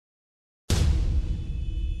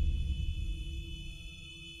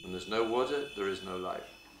there's no water, there is no life.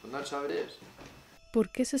 And that's how it is. ¿Por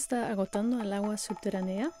qué se está agotando el agua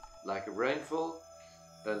subterránea? Lack of rainfall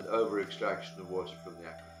and over-extraction of water from the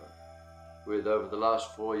aquifer. With, over the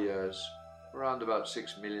last 4 years, around about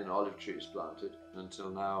 6 million olive trees planted. Until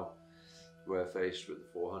now, we're faced with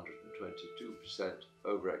 422%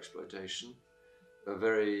 over-exploitation, a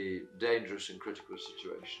very dangerous and critical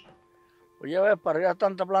situation. Pues ya ves, para arriba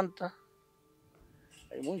tanta planta,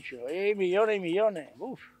 hay mucho, hay millones y millones,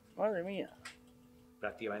 madre mía.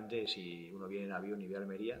 Prácticamente, si uno viene en avión y ve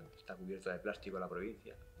Almería, está cubierta de plástico la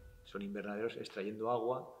provincia. Son invernaderos extrayendo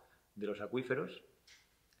agua de los acuíferos,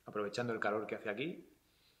 aprovechando el calor que hace aquí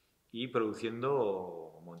y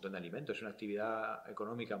produciendo un montón de alimentos. Es una actividad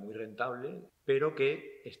económica muy rentable, pero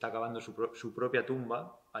que está acabando su propia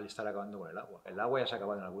tumba al estar acabando con el agua. El agua ya se ha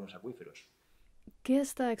acabado en algunos acuíferos. ¿Qué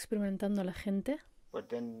está experimentando la gente? But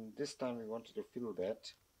then this time we wanted to fill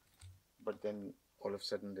that, but then all of a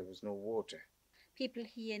sudden there was no water. People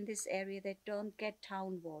here in this area that don't get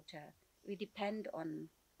town water. We depend on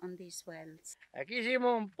these wells. Aquí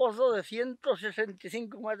hicimos un pozo de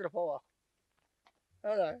 165 metros para abajo.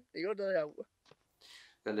 Ahora, y gota de agua.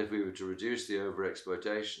 And if we were to reduce the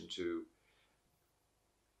over-exploitation to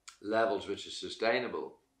levels which are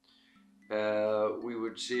sustainable, we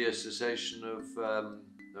would see a cessation of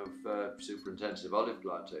super-intensive olive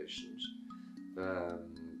plantations,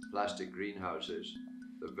 plastic greenhouses,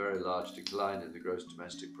 a very large decline in the gross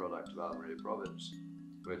domestic product of Almería province.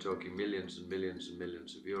 We're talking millions and millions and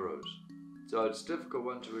millions of euros. So it's a difficult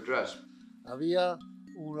one to address. Había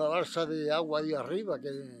una balsa de agua ahí arriba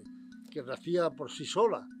que nacía por sí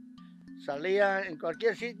sola. Salía en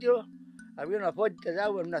cualquier sitio, había una fuente de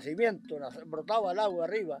agua, un nacimiento, brotaba el agua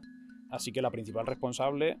arriba. Así que la principal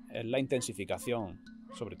responsable es la intensificación,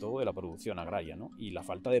 sobre todo de la producción agraria, ¿no? Y la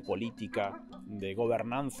falta de política, de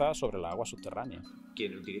gobernanza sobre la agua subterránea.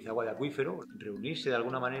 Quien utiliza agua de acuífero, reunirse de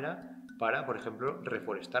alguna manera para, por ejemplo,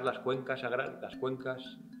 reforestar las cuencas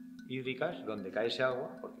hídricas donde cae ese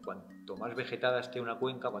agua, porque cuanto más vegetada esté una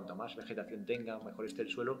cuenca, cuanto más vegetación tenga, mejor esté el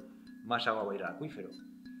suelo, más agua va a ir al acuífero.